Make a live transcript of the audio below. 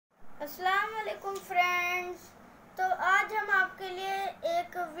अस्सलाम वालेकुम फ्रेंड्स। तो आज हम आपके लिए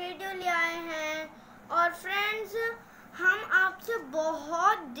एक वीडियो ले आए हैं और फ्रेंड्स हम आपसे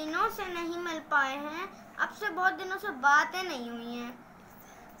बहुत दिनों से नहीं मिल पाए हैं, आपसे बहुत दिनों से बातें नहीं हुई हैं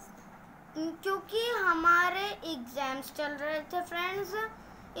क्योंकि हमारे एग्ज़ाम्स चल रहे थे फ्रेंड्स,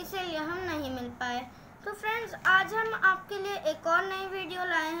 इसीलिए हम नहीं मिल पाए। तो फ्रेंड्स आज हम आपके लिए एक और नई वीडियो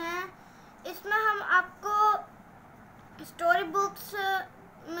लाए हैं। इसमें हम आपको स्टोरी बुक्स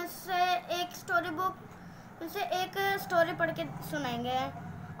में से एक स्टोरी पढ़ के सुनाएंगे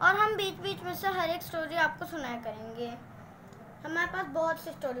और हम बीच बीच में से हर एक स्टोरी आपको सुनाया करेंगे। हमारे पास बहुत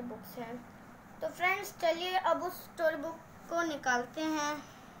सी स्टोरी बुक्स हैं। तो फ्रेंड्स चलिए अब उस स्टोरी बुक को निकालते हैं।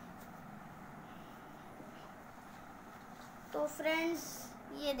 तो फ्रेंड्स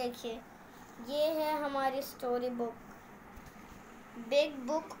ये देखिए, ये है हमारी story book, big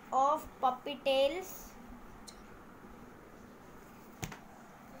book of puppy tales.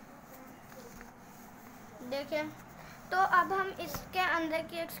 देखिए, तो अब हम इसके अंदर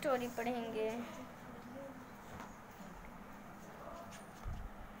की एक स्टोरी पढ़ेंगे।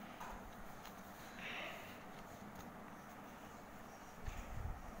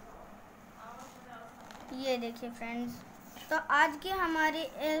 ये देखिए फ्रेंड्स, तो आज की हमारी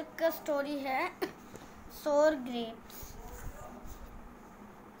एक स्टोरी है सोर ग्रेप्स।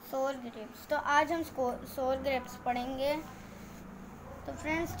 तो आज हम सोर ग्रेप्स पढ़ेंगे। तो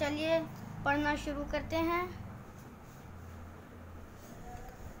फ्रेंड्स चलिए पढ़ना शुरू करते हैं।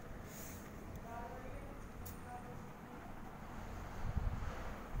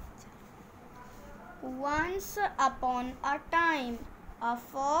 Once upon a time, a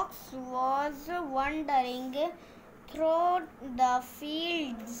fox was wandering through the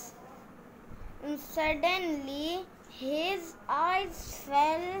fields. Suddenly, his eyes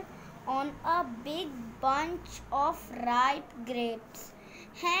fell on a big bunch of ripe grapes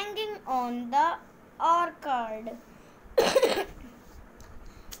hanging on the orchard.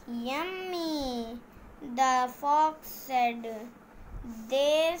 Yummy, the fox said.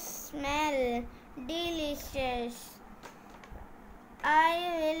 They smell delicious. I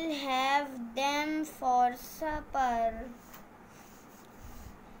will have them for supper.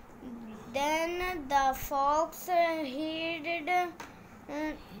 Then the fox headed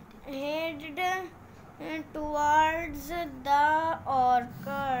towards the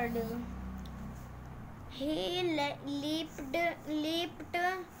orchard. He leaped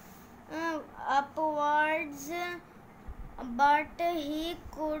upwards, but he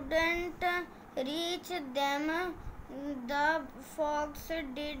couldn't reach them. The fox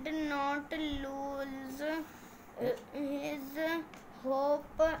did not lose his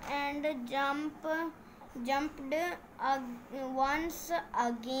hope and jumped once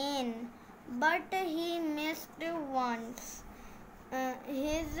again, but he missed once.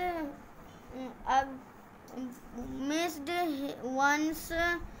 Missed once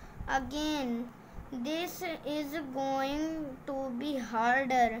again. This is going to be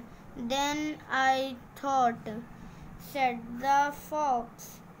harder than I thought, said the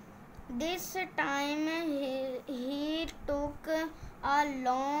fox. This time he took a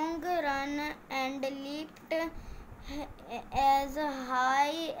long run and leaped as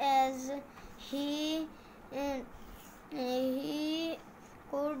high as he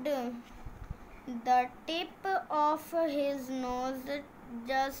could. The tip of his nose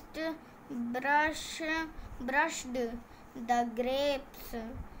just brushed the grapes,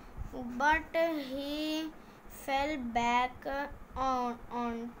 but he fell back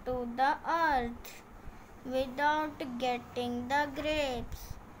onto the earth without getting the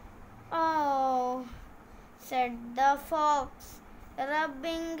grapes. Oh, said the fox,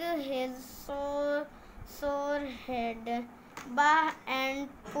 rubbing his sore head. Bah and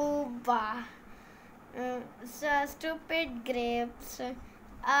pooh bah. Stupid grapes.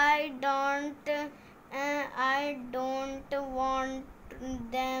 I don't want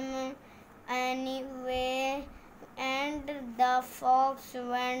them anyway. And the fox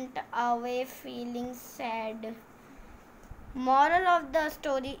went away feeling sad. Moral of the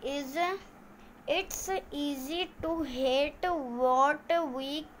story is, it's easy to hate what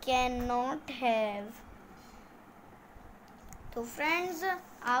we cannot have. तो friends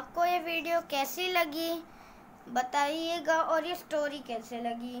आपको ये video कैसी लगी बताइएगा और ये story कैसे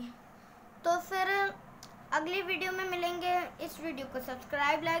लगी। तो फिर अगली वीडियो में मिलेंगे। इस वीडियो को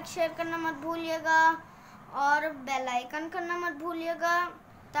सब्सक्राइब, लाइक, शेयर करना मत भूलिएगा और बेल आइकन करना मत भूलिएगा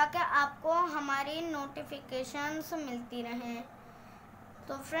ताकि आपको हमारी नोटिफिकेशंस मिलती रहें।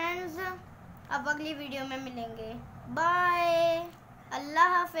 तो फ्रेंड्स अब अगली वीडियो में मिलेंगे। बाय, अल्लाह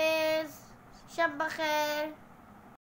हाफिज़, शब बखैर।